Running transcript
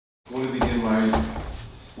my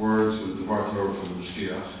words with the Dvar Torah from the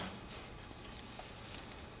Mishkiach.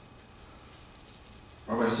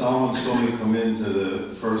 Rabbi Solomon saw me come into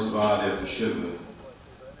the first Vad after Shiva.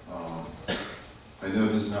 I know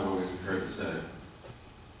this is not what we heard to say.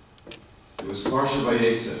 It was Parsha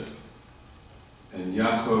Vayetzev, and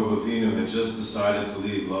Yaakov Avinu had just decided to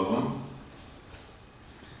leave Lavan.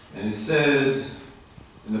 And it said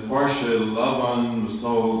in the Parsha, Lavan was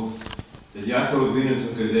told that Yaakov Avinu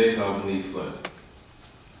took his Echav and he fled.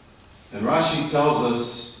 And Rashi tells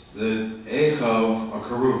us that Echav are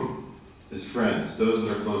Karuvim, his friends, those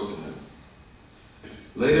that are close to him.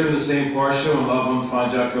 Later in the same Parsha, when Lavan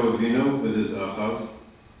finds Yaakov Avinu with his Echav,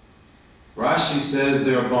 Rashi says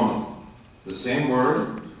they are Bonim. The same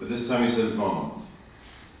word, but this time he says Bonim.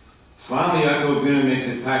 Finally, Yaakov Avinu makes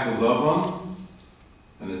a pact with Lavan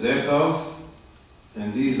and his Echav,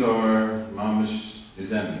 and these are Mamish,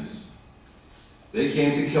 his enemies. They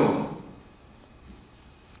came to kill him.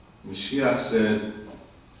 Mishkiach said,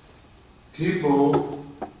 people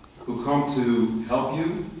who come to help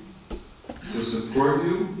you, to support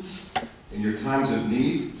you in your times of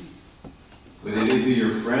need, whether they be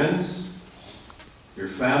your friends, your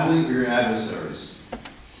family, or your adversaries,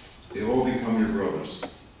 they all become your brothers.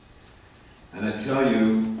 And I tell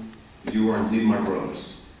you, you are indeed my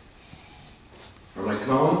brothers. Rabbi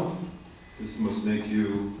Cohen, this must make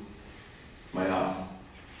you my Av.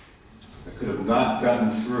 I could have not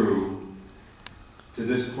gotten through to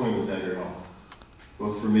this point without your help,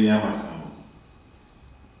 both for me and my family.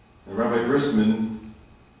 And Rabbi Brisman,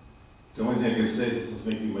 the only thing I can say is to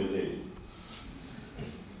make you my Zayd.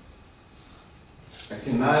 I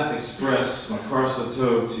cannot express my Karsa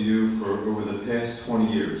Tov to you for over the past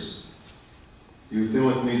 20 years. You've been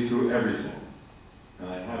with me through everything, and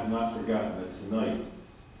I have not forgotten that tonight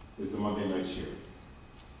is the Monday night shir.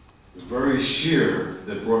 The very shir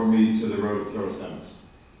that brought me to the road of Torah Semitz.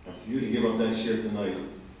 And for you to give up that shir tonight,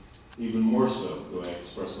 even more so do I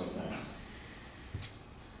express my thanks.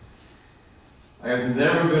 I have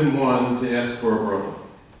never been one to ask for a bracha,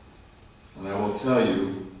 and I will tell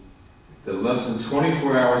you that less than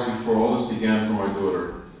 24 hours before all this began for my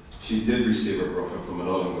daughter, she did receive a bracha from an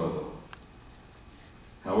Adam Gadol.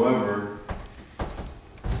 However,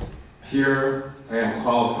 here I am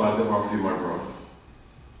qualified to offer you my bracha.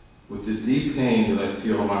 With the deep pain that I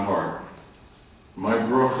feel in my heart, my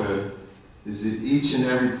bracha is that each and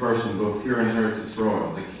every person, both here in Eretz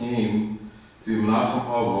Yisrael, that came to Menachem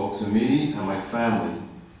Oval, to me and my family,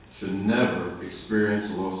 should never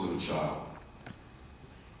experience the loss of a child.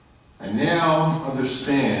 I now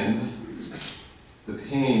understand the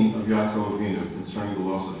pain of Yaakov Avinu concerning the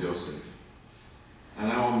loss of Yosef. And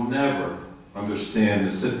I will never understand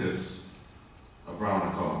the sitkas of Brown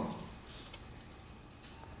HaKohen.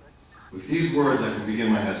 With these words, I can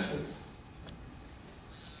begin my Hesped.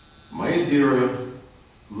 My Adira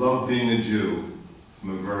loved being a Jew from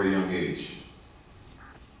a very young age.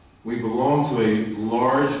 We belonged to a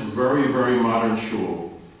large, very, very modern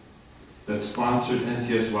shul that sponsored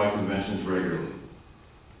NCSY conventions regularly.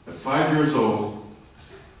 At 5 years old,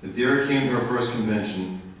 Adira came to her first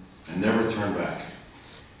convention and never turned back.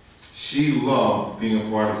 She loved being a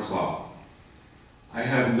part of Klal. I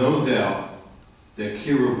have no doubt that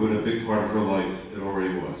Kiruv was a big part of her life. It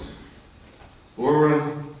already was.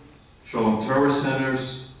 Ora, Shalom Torah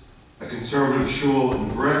centers, a conservative shul in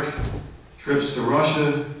Brick, trips to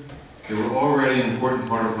Russia, they were already an important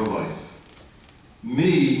part of her life.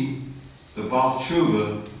 Me, the Baal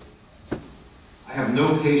Tshuva, I have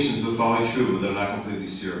no patience with Baal Tshuva that are not completely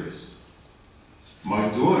serious. My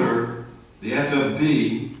daughter, the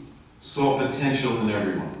FFB, saw potential in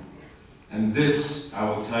everyone. And this, I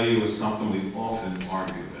will tell you, is something we often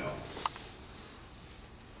argue about.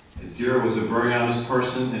 Adira was a very honest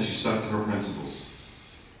person, and she stuck to her principles.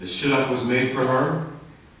 The shidduch was made for her,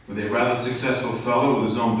 with a rather successful fellow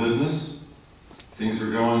with his own business. Things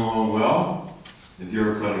were going along well,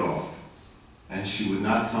 Adira cut it off. And she would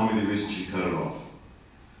not tell me the reason she cut it off.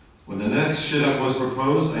 When the next shidduch was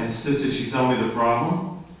proposed, I insisted she tell me the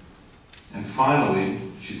problem. And finally,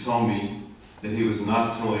 she told me that he was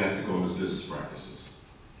not totally ethical in his business practices.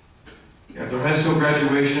 After high school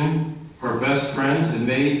graduation, her best friends had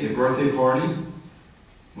made a birthday party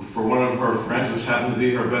for one of her friends, which happened to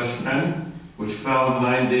be her best friend, which fell in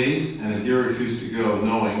 9 days, and Adira refused to go,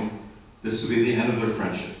 knowing this would be the end of their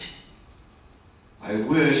friendship. I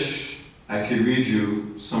wish I could read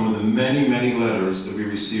you some of the many, many letters that we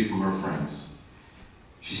received from her friends.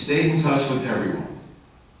 She stayed in touch with everyone.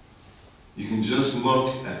 You can just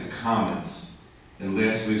look at the comments in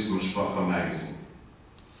last week's Mishpacha magazine.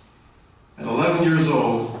 At 11 years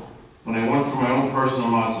old, when I went for my own personal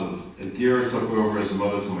matzav, Adira took over as a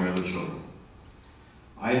mother to my other children.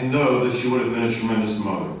 I know that she would have been a tremendous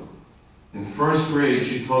mother. In first grade,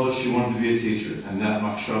 she told us she wanted to be a teacher, and that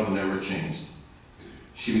machshava never changed.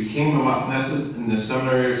 She became a machneset in the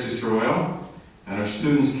seminary of Yisrael, and her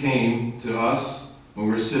students came to us when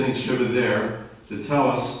we were sitting shiva there to tell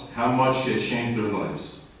us how much she had changed their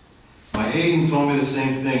lives. My Aiden told me the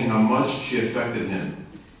same thing, how much she affected him.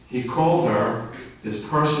 He called her his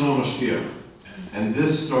personal mashgiach, and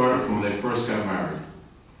this started from when they first got married.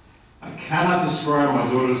 I cannot describe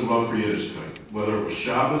my daughter's love for Yiddishkeit, whether it was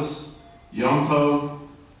Shabbos, Yom Tov,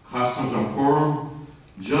 costumes on Purim.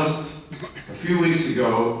 Just a few weeks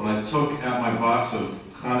ago, when I took out my box of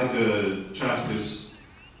Hanukkah chaskas,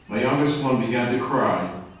 my youngest one began to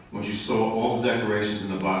cry when she saw all the decorations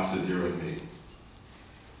in the box that Dira had made.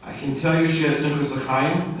 I can tell you she had simchas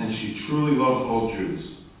achayim, and she truly loved all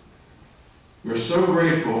Jews. We are so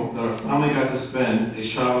grateful that our family got to spend a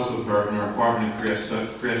Shabbos with her in our apartment in Kriya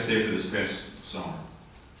Sefer this past summer.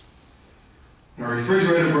 When our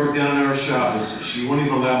refrigerator broke down on our Shabbos, she wouldn't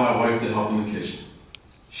even allow my wife to help in the kitchen.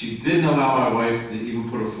 She didn't allow my wife to even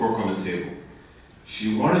put a fork on the table.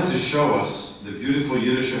 She wanted to show us the beautiful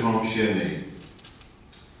Yiddish home she had made.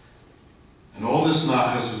 And all this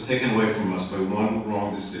nachas was taken away from us by one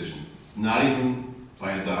wrong decision, not even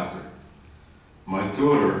by a doctor. My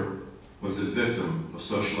daughter was a victim of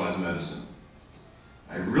socialized medicine.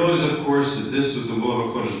 I realize, of course, that this was the will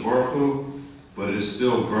of HaKadosh Baruch Hu, but it is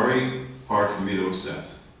still very hard for me to accept.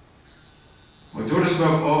 My daughter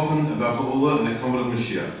spoke often about Geula and the coming of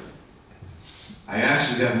Mashiach. I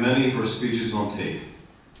actually have many of her speeches on tape.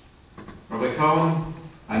 Rabbi Cohen,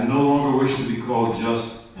 I no longer wish to be called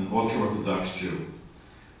just an ultra-Orthodox Jew.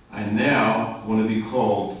 I now want to be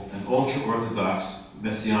called an ultra-Orthodox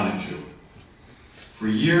Messianic Jew. For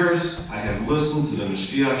years, I have listened to the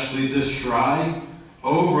Mashiach Shlita Shrai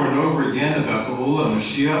over and over again about Geula and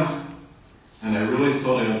Mashiach, and I really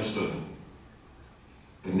thought I understood him.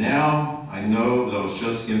 But now, I know that I was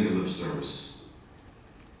just giving lip service.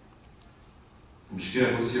 When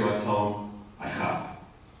Mashiach was here, I tell him, I have.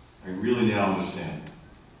 I really now understand.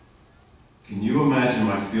 Can you imagine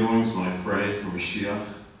my feelings when I pray for Mashiach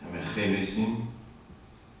and Mechei Mesim?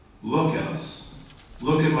 Look at us.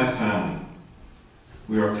 Look at my family.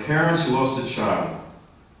 We are parents who lost a child,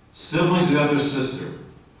 siblings without their sister,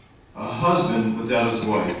 a husband without his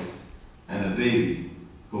wife, and a baby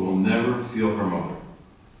who will never feel her mother.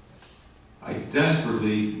 I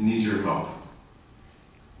desperately need your help.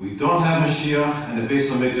 We don't have Mashiach and the Beis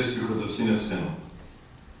HaMikdash because of Sinas Chinam.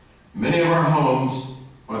 Many of our homes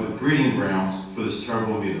are the breeding grounds for this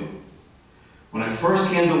terrible midah. When I first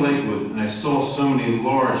came to Lakewood and I saw so many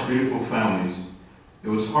large, beautiful families, it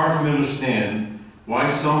was hard for me to understand why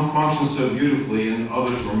some functioned so beautifully and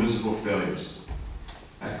others were miserable failures.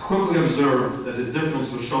 I quickly observed that the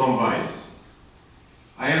difference was Shalom Bayis.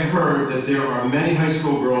 I have heard that there are many high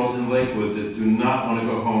school girls in Lakewood that do not want to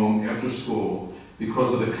go home after school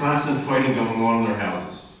because of the constant fighting going on in their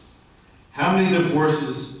houses. How many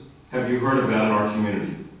divorces have you heard about in our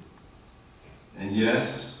community? And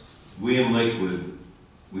yes, we in Lakewood,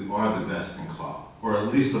 we are the best in Klal, or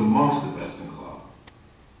at least amongst the best in Klal.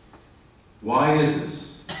 Why is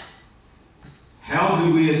this? How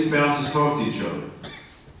do we as spouses talk to each other?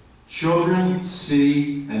 Children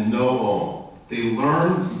see and know all. They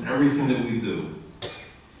learn from everything that we do.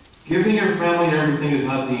 Giving your family everything is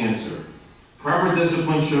not the answer. Proper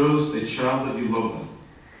discipline shows a child that you love them.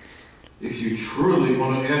 If you truly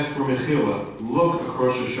want to ask for mechila, look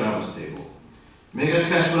across your Shabbos table. Make a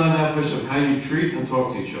cheshbon nefesh of how you treat and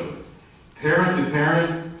talk to each other. Parent to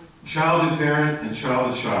parent, child to parent, and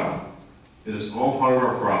child to child. It is all part of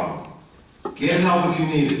our problem. Get help if you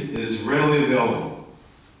need it. It is readily available.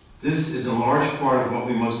 This is in large part of what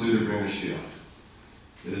we must do to bring Mashiach.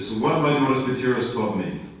 It is what my daughter's B'tiras taught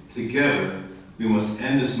me. Together, we must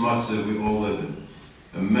end this matzah we all live in.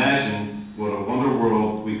 Imagine what a wonder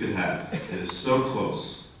world we could have. It is so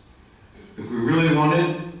close. If we really want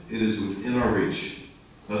it, it is within our reach.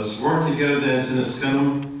 Let us work together then in Sinas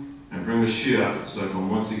Chinam and bring Mashiach so I can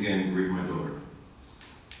once again greet my daughter.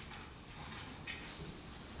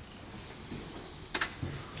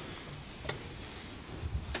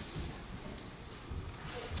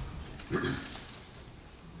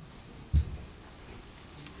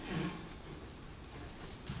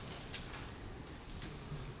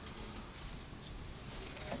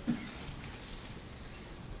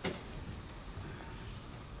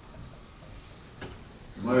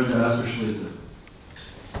 Where to ask for Shlita?